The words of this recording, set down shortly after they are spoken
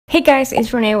Hey guys,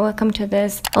 it's Renee. Welcome to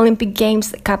this Olympic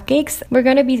Games Cupcakes. We're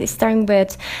going to be starting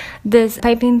with this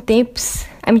piping tips.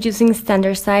 I'm using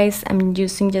standard size. I'm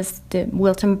using just the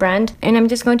Wilton brand, and I'm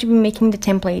just going to be making the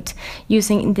template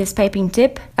using this piping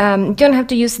tip. You don't have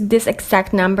to use this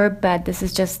exact number, but this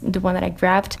is just the one that I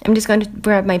grabbed. I'm just going to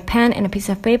grab my pen and a piece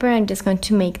of paper. I'm just going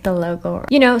to make the logo.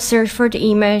 Search for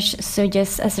the image, so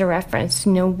just as a reference to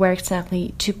know where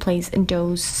exactly to place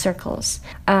those circles.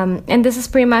 And this is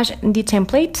pretty much the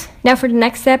template. Now for the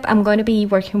next step, I'm going to be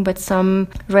working with some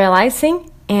realizing.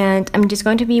 And I'm just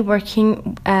going to be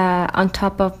working on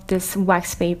top of this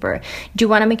wax paper. You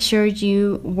want to make sure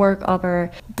you work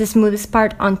over the smoothest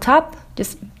part on top,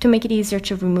 just to make it easier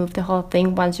to remove the whole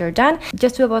thing once you're done.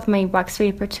 Just to allow my wax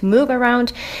paper to move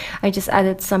around, I just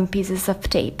added some pieces of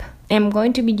tape. I'm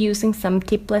going to be using some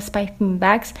tipless piping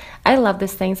bags. I love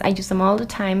these things. I use them all the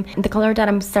time. The color that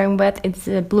I'm starting with is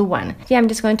the blue one. Yeah, I'm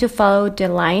just going to follow the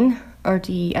line or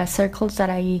the circles that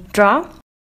I draw.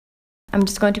 I'm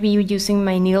just going to be using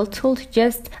my needle tool to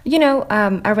just,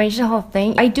 arrange the whole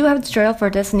thing. I do have a tutorial for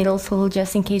this needle tool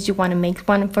just in case you want to make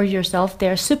one for yourself.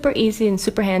 They're super easy and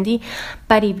super handy.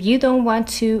 But if you don't want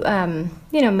to,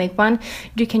 make one,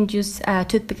 you can use a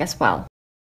toothpick as well.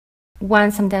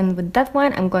 Once I'm done with that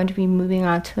one, I'm going to be moving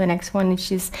on to the next one,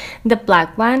 which is the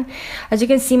black one. As you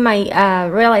can see, my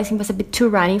realizing was a bit too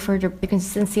runny for the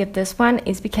consistency of this one.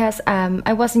 Is because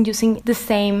I wasn't using the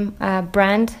same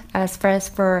brand as far as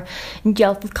for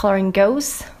gel food coloring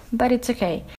goes, but it's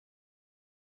okay.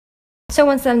 So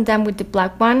once I'm done with the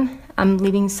black one, I'm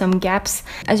leaving some gaps.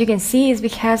 As you can see, it's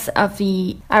because of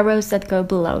the arrows that go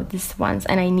below these ones,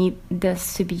 and I need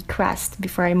this to be crossed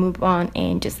before I move on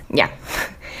and just, yeah.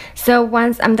 So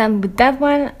once I'm done with that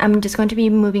one, I'm just going to be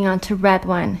moving on to red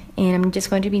one, and I'm just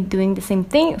going to be doing the same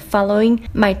thing, following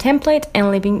my template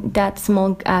and leaving that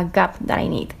small gap that I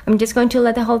need. I'm just going to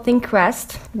let the whole thing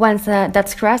crust. Once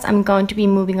that's crust, I'm going to be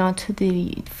moving on to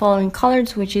the following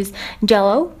colors, which is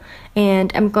yellow,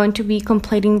 and I'm going to be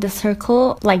completing the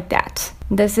circle like that.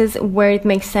 This is where it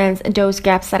makes sense, those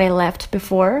gaps that I left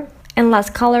before. And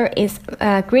last color is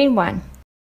green one.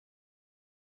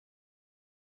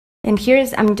 And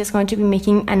I'm just going to be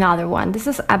making another one. This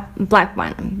is a black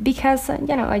one because,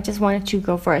 I just wanted to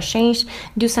go for a change,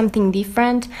 do something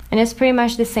different. And it's pretty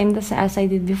much the same as I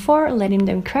did before, letting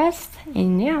them crest.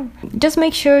 And yeah, just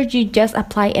make sure you just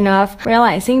apply enough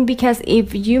realizing, because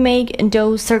if you make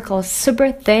those circles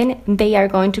super thin, they are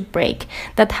going to break.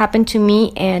 That happened to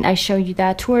me, and I show you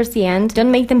that towards the end.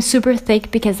 Don't make them super thick,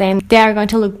 because then they are going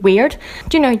to look weird.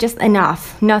 Just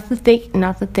enough, not too thick,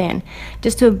 not too thin,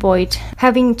 just to avoid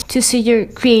having to see your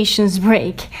creations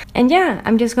break. And yeah,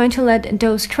 I'm just going to let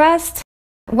those crest.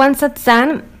 Once that's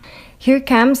done, here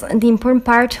comes the important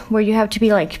part where you have to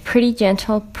be like pretty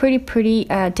gentle, pretty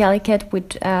delicate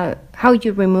with how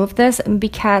you remove this,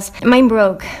 because mine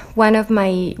broke. One of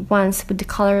my ones with the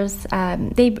colors,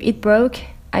 it broke.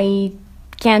 I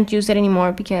can't use it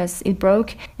anymore because it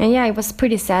broke, and yeah, I was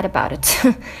pretty sad about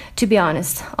it to be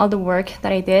honest. All the work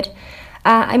that I did,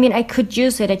 I could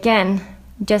use it again,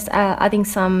 just adding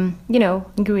some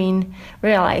green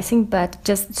realizing, but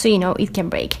just so you know, it can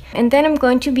break. And then I'm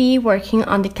going to be working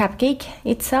on the cupcake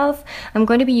itself. I'm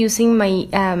going to be using my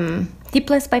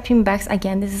tipless piping bags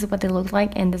again. This is what they look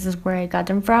like, and this is where I got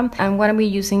them from. I'm going to be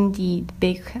using the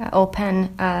big open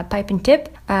piping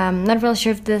tip. Not really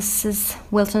sure if this is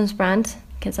Wilton's brand,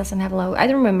 because it doesn't have a logo. I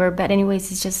don't remember, but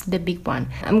anyways, it's just the big one.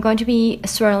 I'm going to be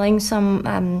swirling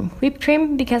some whipped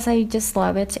cream because I just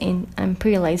love it, and I'm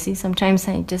pretty lazy. Sometimes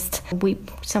I just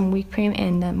whip some whipped cream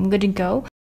and I'm good to go.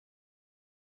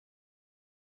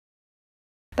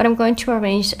 But I'm going to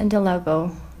arrange the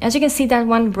logo. As you can see, that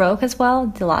one broke as well,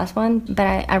 the last one, but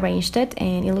I arranged it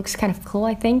and it looks kind of cool,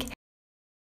 I think.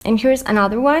 And here's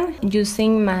another one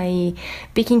using my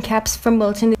baking caps from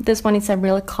Wilton. This one is a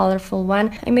really colorful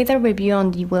one. I made a review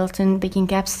on the Wilton baking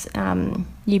caps.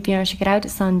 You can check it out,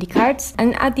 it's on the cards.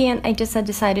 And at the end, I just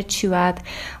decided to add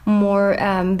more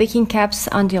baking caps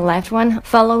on the left one,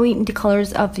 following the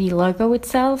colors of the logo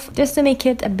itself, just to make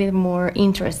it a bit more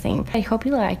interesting. I hope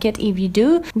you like it. If you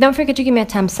do, don't forget to give me a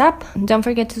thumbs up. Don't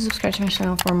forget to subscribe to my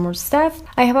channel for more stuff.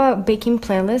 I have a baking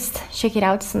playlist. Check it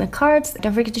out, it's in the cards.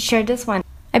 Don't forget to share this one.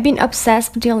 I've been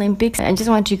obsessed with the Olympics. I just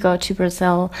wanted to go to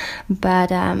Brazil,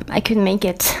 but I couldn't make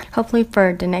it. Hopefully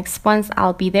for the next ones,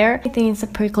 I'll be there. I think it's a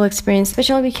pretty cool experience,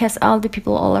 especially because all the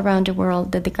people all around the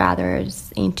world that they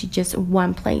gathers into just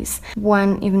one place.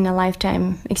 One, even a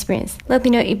lifetime experience. Let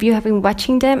me know if you have been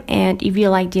watching them and if you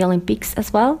like the Olympics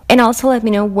as well. And also let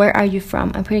me know, where are you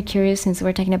from? I'm pretty curious since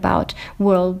we're talking about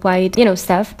worldwide,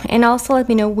 stuff. And also let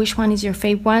me know which one is your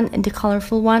favorite one, the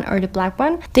colorful one or the black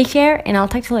one. Take care, and I'll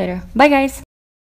talk to you later. Bye guys!